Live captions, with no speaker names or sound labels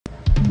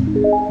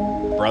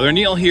Brother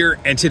Neil here,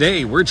 and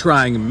today we're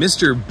trying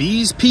Mr.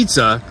 B's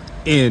Pizza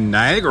in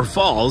Niagara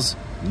Falls,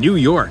 New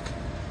York.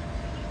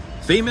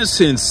 Famous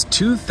since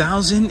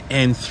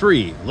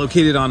 2003,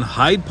 located on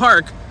Hyde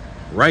Park,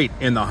 right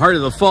in the heart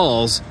of the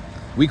falls,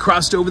 we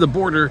crossed over the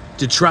border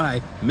to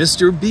try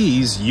Mr.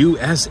 B's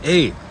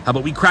USA. How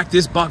about we crack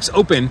this box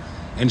open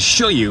and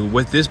show you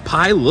what this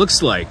pie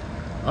looks like?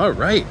 All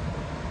right,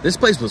 this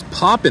place was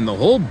popping. The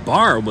whole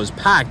bar was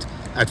packed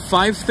at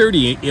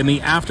 5:30 in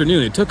the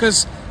afternoon. It took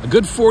us a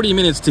good 40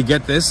 minutes to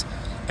get this,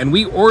 and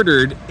we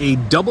ordered a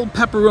double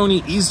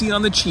pepperoni, easy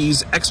on the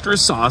cheese, extra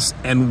sauce,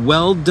 and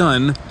well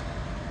done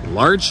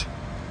large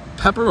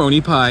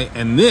pepperoni pie.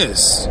 And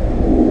this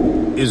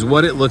is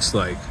what it looks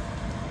like.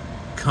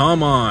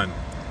 Come on,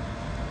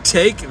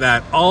 take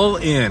that all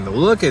in.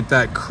 Look at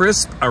that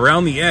crisp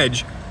around the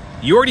edge.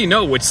 You already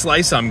know which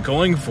slice I'm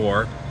going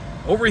for.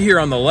 Over here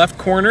on the left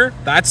corner,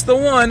 that's the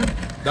one,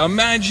 the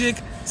magic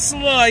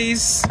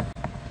slice.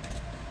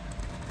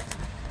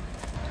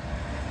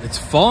 It's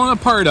falling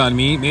apart on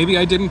me. Maybe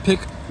I didn't pick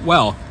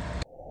well.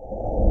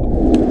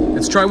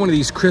 Let's try one of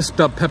these crisped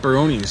up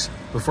pepperonis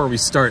before we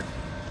start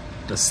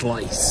the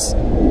slice.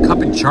 Cup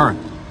and char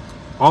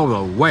all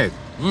the way.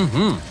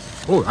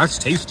 Oh, that's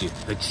tasty.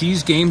 The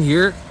cheese game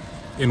here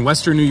in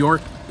Western New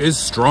York is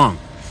strong.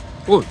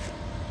 Oh,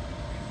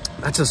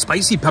 that's a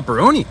spicy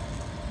pepperoni.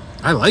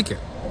 I like it.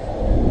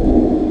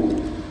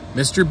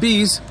 Mr.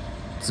 B's,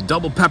 it's a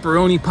double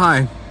pepperoni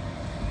pie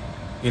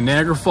in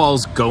Niagara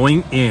Falls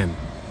going in.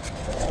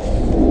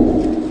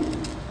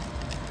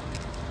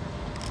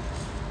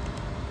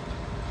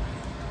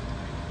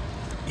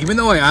 Even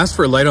though I asked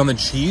for light on the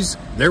cheese,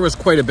 there was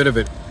quite a bit of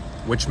it,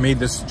 which made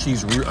this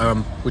cheese,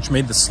 which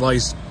made the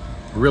slice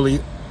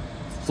really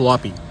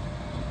floppy.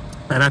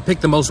 And I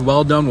picked the most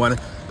well-done one,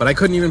 but I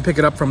couldn't even pick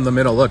it up from the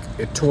middle. Look,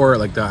 it tore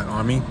like that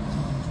on me.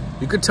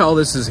 You could tell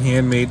this is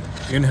handmade,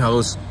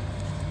 in-house,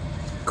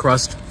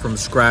 crust from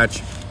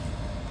scratch.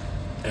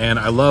 And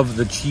I love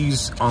the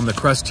cheese on the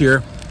crust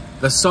here.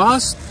 The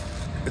sauce,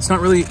 it's not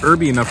really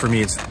herby enough for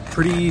me. It's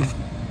pretty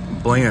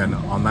bland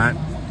on that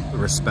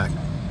respect.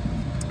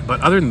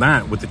 But other than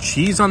that, with the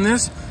cheese on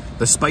this,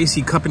 the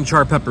spicy cup and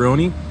char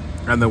pepperoni,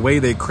 and the way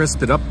they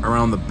crisped it up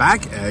around the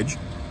back edge,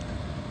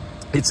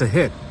 it's a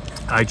hit.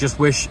 I just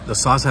wish the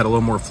sauce had a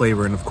little more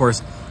flavor, and of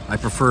course, I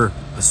prefer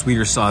a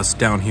sweeter sauce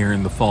down here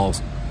in the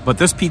falls. But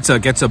this pizza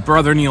gets a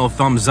Brother Neil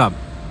thumbs up.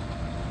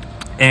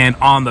 And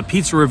on the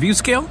pizza review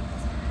scale,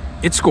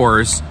 it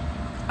scores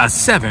a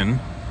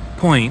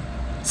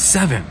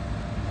 7.7.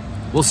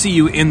 We'll see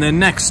you in the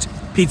next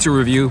pizza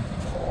review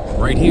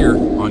right here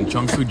on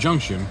Junk Food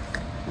Junction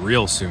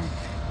real soon.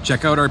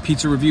 Check out our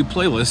pizza review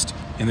playlist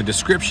in the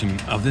description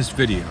of this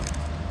video.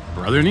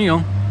 Brother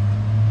Neil,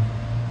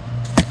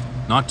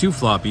 not too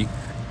floppy,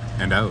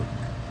 and out.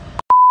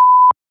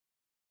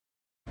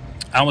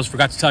 I almost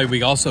forgot to tell you,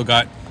 we also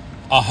got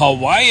a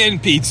Hawaiian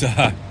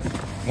pizza.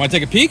 Want to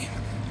take a peek?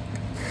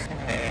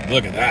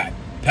 Look at that.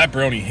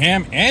 Pepperoni,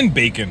 ham, and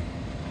bacon.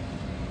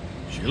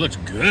 She looks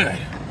good.